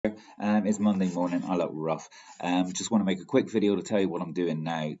It's Monday morning. I look rough. Just want to make a quick video to tell you what I'm doing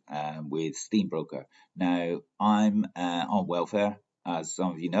now with Steembroker. Now, I'm on welfare, as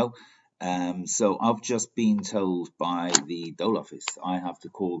some of you know. So I've just been told by the dole office I have to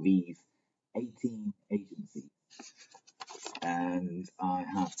call these 18 agencies and I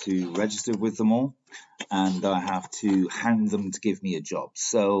have to register with them all and I have to hound them to give me a job.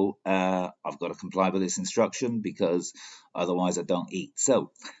 So I've got to comply with this instruction because otherwise I don't eat.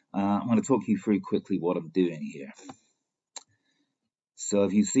 So I'm going to talk you through quickly what I'm doing here. So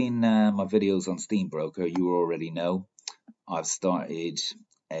if you've seen my videos on Steembroker, you already know I've started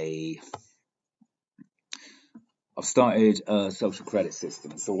a social credit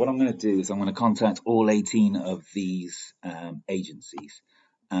system. So what I'm going to do is I'm going to contact all 18 of these agencies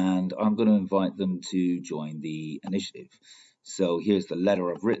and I'm going to invite them to join the initiative. So here's the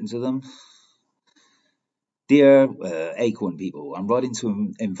letter I've written to them. Dear Acorn people, I'm writing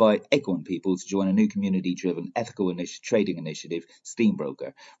to invite Acorn people to join a new community-driven ethical trading initiative,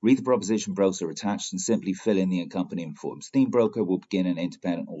 Steembroker. Read the proposition brochure attached and simply fill in the accompanying form. Steembroker will begin an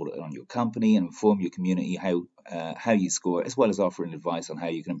independent audit on your company and inform your community how you score, as well as offering advice on how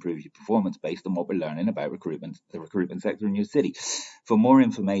you can improve your performance based on what we're learning about the recruitment sector in your city. For more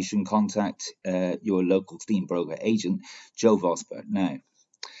information, contact your local Steembroker agent, Joe Vosper. Now,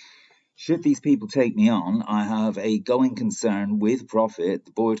 should these people take me on, I have a going concern with profit.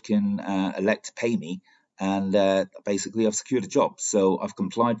 The board can elect to pay me, and basically I've secured a job. So I've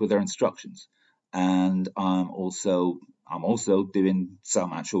complied with their instructions, and I'm also doing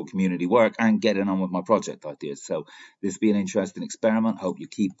some actual community work and getting on with my project ideas. So this will be an interesting experiment. Hope you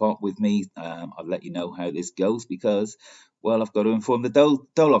keep up with me. I'll let you know how this goes because, well, I've got to inform the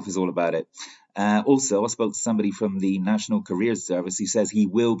dole office all about it. Also, I spoke to somebody from the National Careers Service who says he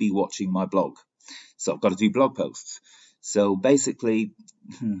will be watching my blog. So I've got to do blog posts. So basically,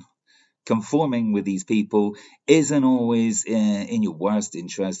 conforming with these people isn't always in your worst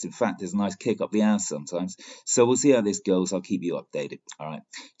interest. In fact, there's a nice kick up the ass sometimes. So we'll see how this goes. I'll keep you updated. All right.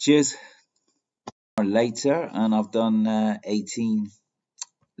 Cheers. Later, and I've done 18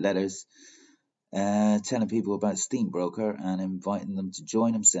 letters. Telling people about Steembroker and inviting them to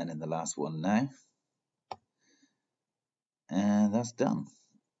join. I'm sending the last one now. And that's done.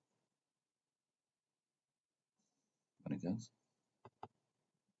 When it goes.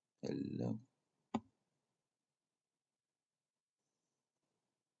 Hello.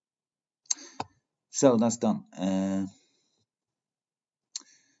 So that's done.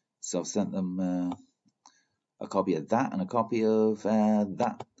 So I've sent them a copy of that and a copy of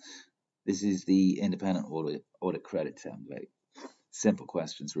that. This is the independent audit credit template. Simple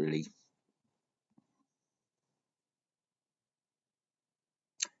questions, really.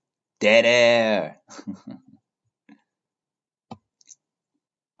 Dead air.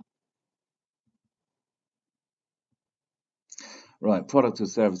 Right, product or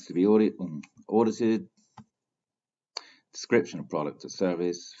service to be audited. Description of product or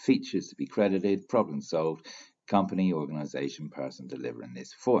service. Features to be credited. Problem solved. Company, organization, person delivering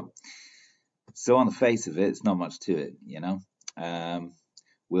this form. So on the face of it, it's not much to it, you know.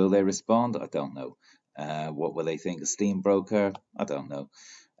 Will they respond? I don't know. What will they think of Steembroker? I don't know.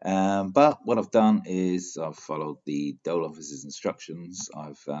 But what I've done is I've followed the dole office's instructions.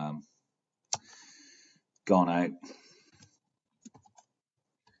 I've gone out,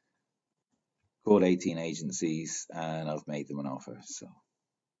 called 18 agencies, and I've made them an offer. So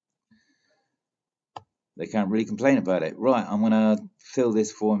they can't really complain about it. Right, I'm going to fill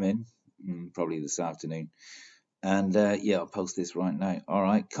this form in probably this afternoon. And yeah, I'll post this right now. All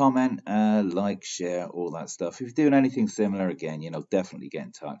right, comment, like, share, all that stuff. If you're doing anything similar, again, you know, definitely get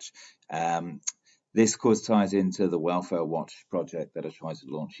in touch. This course ties into the Welfare Watch project that I tried to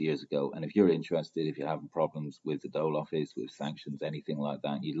launch years ago. And if you're interested, if you're having problems with the dole office, with sanctions, anything like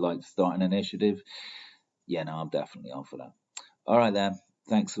that, and you'd like to start an initiative, yeah, no, I'm definitely on for that. All right, then.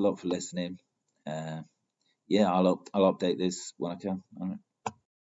 Thanks a lot for listening. Yeah, I'll update this when I can. All right.